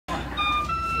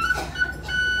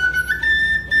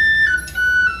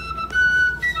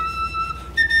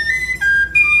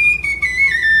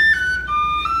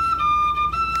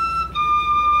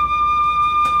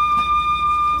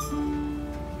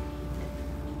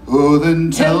Oh,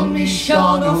 then tell me,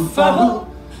 Sean O'Farrell,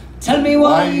 tell me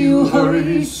why you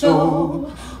hurry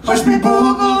so. Hush me,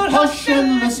 bogle, hush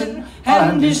and listen,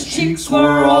 and his cheeks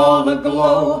were all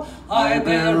aglow. I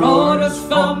bear orders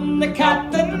from the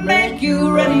captain, make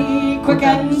you ready quick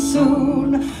and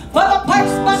soon, for the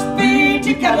pikes must be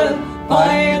together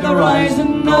by the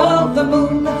rising of the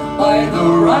moon, by the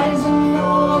rising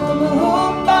of the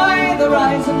moon, by the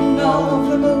rising of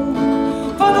the moon.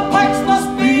 For the pikes must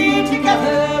be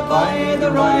together by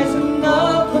the rising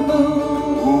of the moon.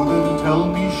 Oh, then tell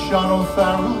me, Sean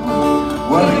O'Farrell,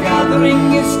 where the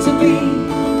gathering is to be,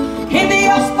 in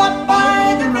the old spot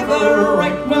by the river,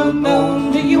 right well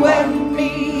known to you and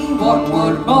me. One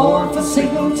word more for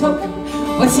signal token,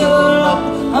 whistle up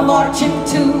a marching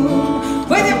tune,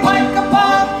 with your pike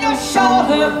upon your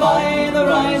shoulder by the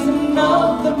rising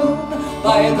of the moon,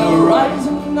 by the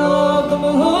rising of the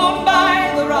moon,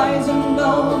 by the rising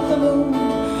of the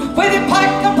moon, with your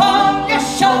pike upon your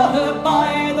shoulder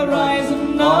by the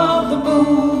rising of the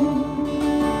moon.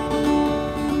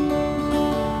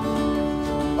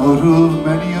 Out of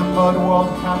many a mud-walled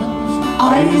cabin's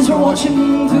eyes were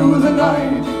watching through the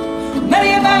night.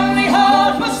 Many a manly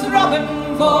heart was throbbing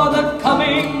for the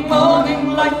coming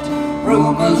morning light.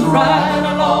 Rumours ran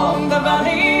along the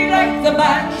valley like the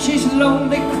banshee's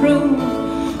lonely croon,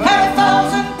 and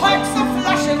 1,000 pikes are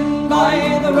flashing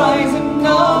by the rising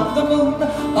of the moon,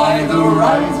 by the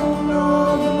rising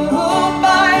of the moon,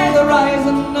 by the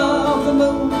rising of the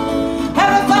moon,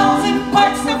 and 1,000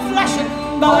 pikes are flashing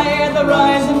by the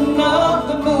rising of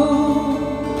the moon.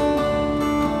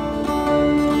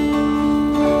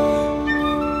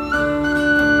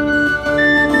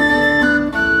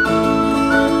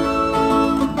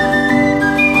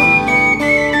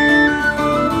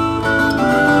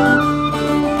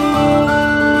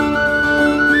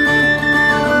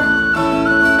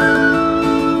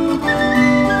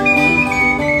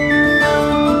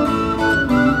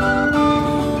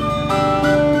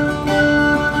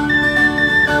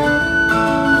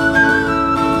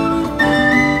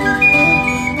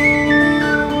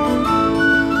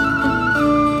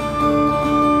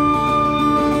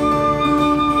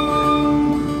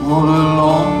 all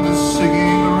along the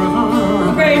singing river.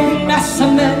 A great mass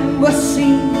of men were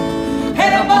seen,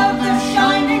 and above their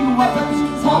shining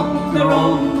weapons hung their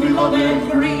own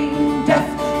beloved green. Death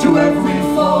to every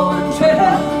foe and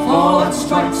traitor, forward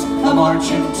strikes a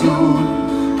marching tune.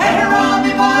 And around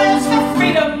me boys for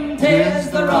freedom, 'tis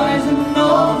the rising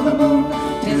of the moon,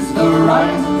 'tis the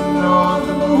rising of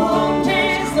the moon,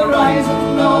 'tis the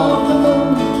rising of the moon.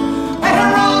 And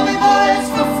around me boys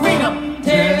for freedom,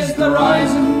 'tis the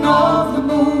rising of the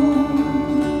moon.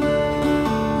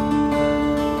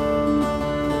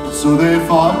 So they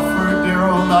fought for dear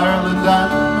old Ireland,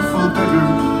 and full bitter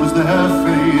was their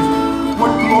fate.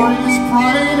 What glorious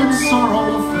pride and sorrow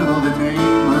fill the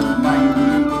name of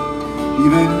 '90.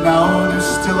 Even now there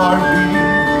still are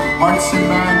beating hearts in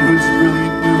manhood's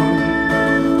brilliant noon,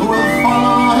 who will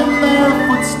follow in their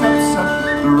footsteps at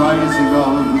the rising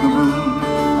of the moon,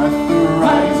 at the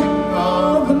rising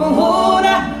of the moon,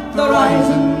 At the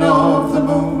rising of the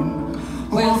moon,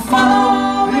 we'll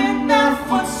follow in their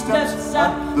footsteps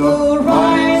at the